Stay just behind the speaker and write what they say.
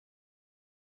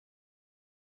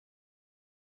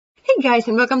Guys,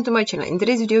 and welcome to my channel. In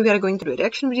today's video we are going to do a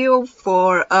reaction video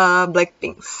for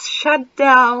Blackpink's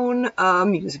Shutdown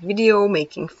music video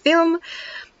making film.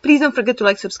 Please don't forget to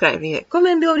like, subscribe, and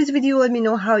comment below this video. Let me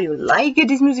know how you like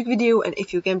this music video, and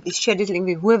if you can, please share this link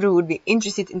with whoever would be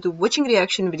interested into watching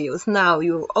reaction videos. Now,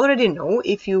 you already know,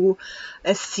 if you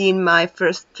have seen my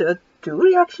first two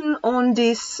reaction on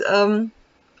this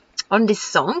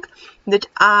song, that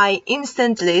I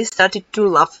instantly started to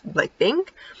love Blackpink.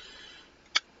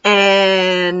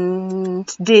 And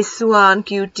this one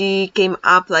cutie came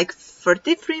up like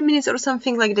 33 minutes or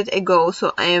something like that ago,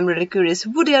 so I am really curious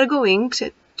who they are going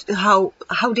to, how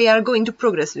they are going to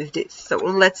progress with this. So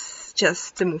let's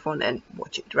just move on and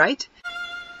watch it, right?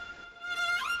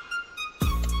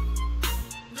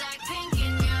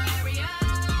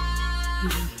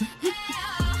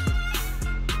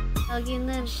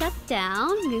 여기는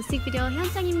Shutdown 뮤직비디오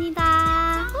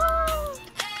현장입니다.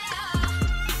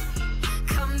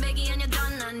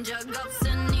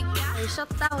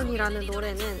 셧다운이라는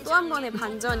노래는 또 한 번의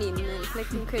반전이 있는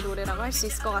블랙핑크의 노래라고 할 수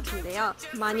있을 것 같은데요.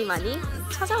 많이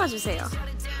찾아와 주세요.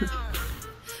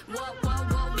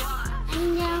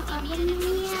 안녕,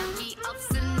 어머니야.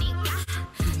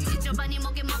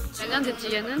 빨간색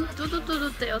뒤에는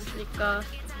뚜두뚜두 떼였으니까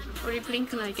우리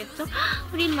블링크는 알겠죠?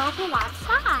 우리 너무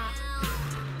왔다.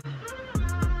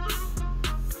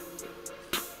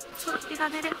 초록비가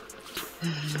내려.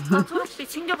 초록비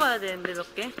챙겨봐야 되는데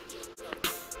몇 개?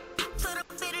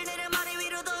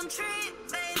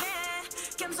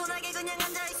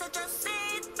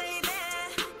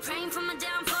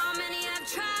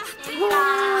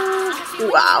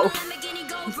 Wow.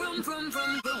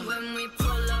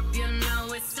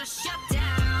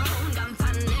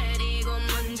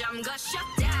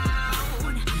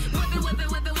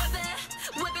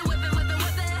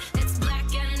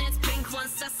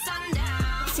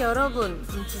 혹시 여러분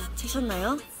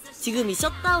눈치채셨나요? 지금 이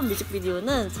셧다운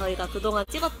뮤직비디오는 저희가 그동안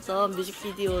찍었던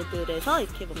뮤직비디오들에서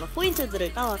이렇게 뭔가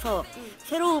포인트들을 따와서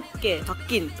새롭게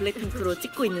바뀐 블랙핑크로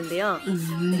찍고 있는데요.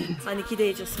 네, 많이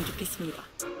기대해 주셨으면 좋겠습니다.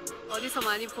 어디서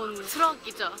많이 본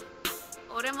트럭이죠?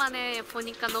 오랜만에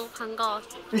보니까 너무 반가워.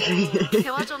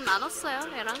 대화 좀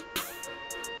나눴어요, 얘랑?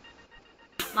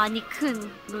 많이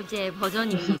큰 로제의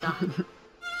버전입니다.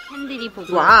 팬들이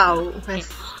보고 와우.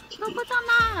 이거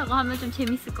보잖아! 라고 하면 좀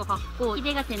재밌을 것 같고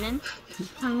기대가 되는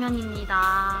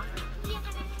장면입니다.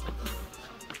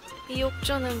 이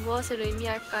옥조는 무엇을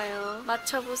의미할까요?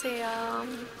 맞춰보세요.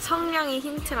 성량이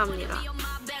힌트랍니다.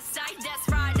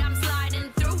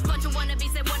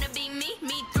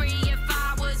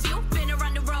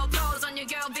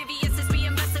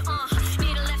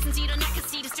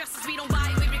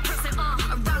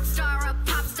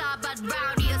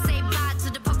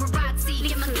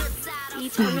 이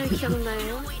장면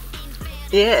기억나요?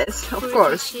 Yes, of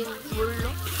course. 물로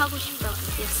하고 싶다고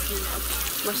했습니다.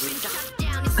 멋있다.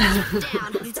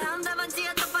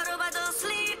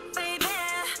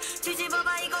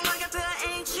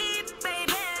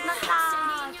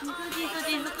 끝났다.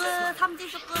 두지수지수구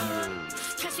삼지수구.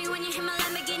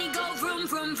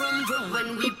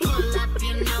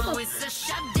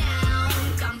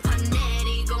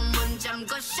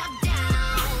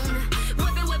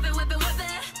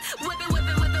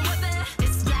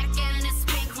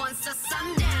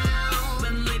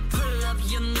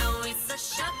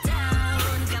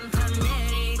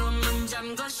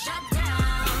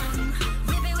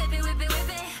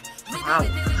 Wow.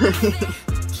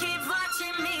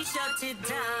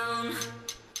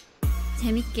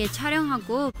 재밌게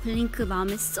촬영하고 블링크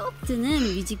마음에 쏙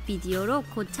드는 뮤직비디오로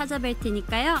곧 찾아뵐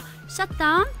테니까요.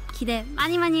 셧다운 기대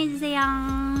많이 해주세요.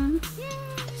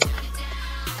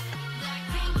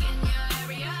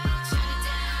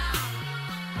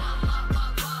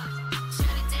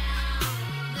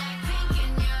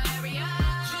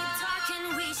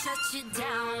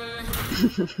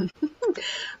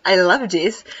 I love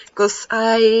this because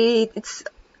it's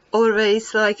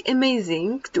always like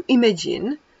amazing to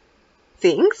imagine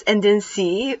things and then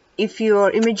see if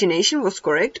your imagination was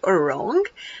correct or wrong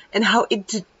and how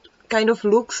it kind of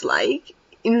looks like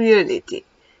in reality.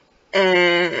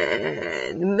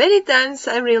 And many times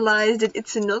I realized that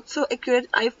it's not so accurate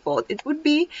I thought it would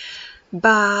be,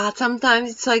 but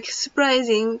sometimes it's like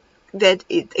surprising that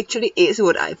it actually is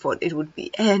what I thought it would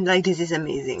be. And like, this is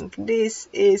amazing. This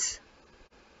is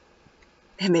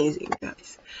amazing,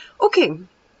 guys. Okay,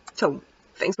 so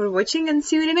thanks for watching and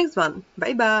see you in the next one.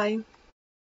 Bye bye.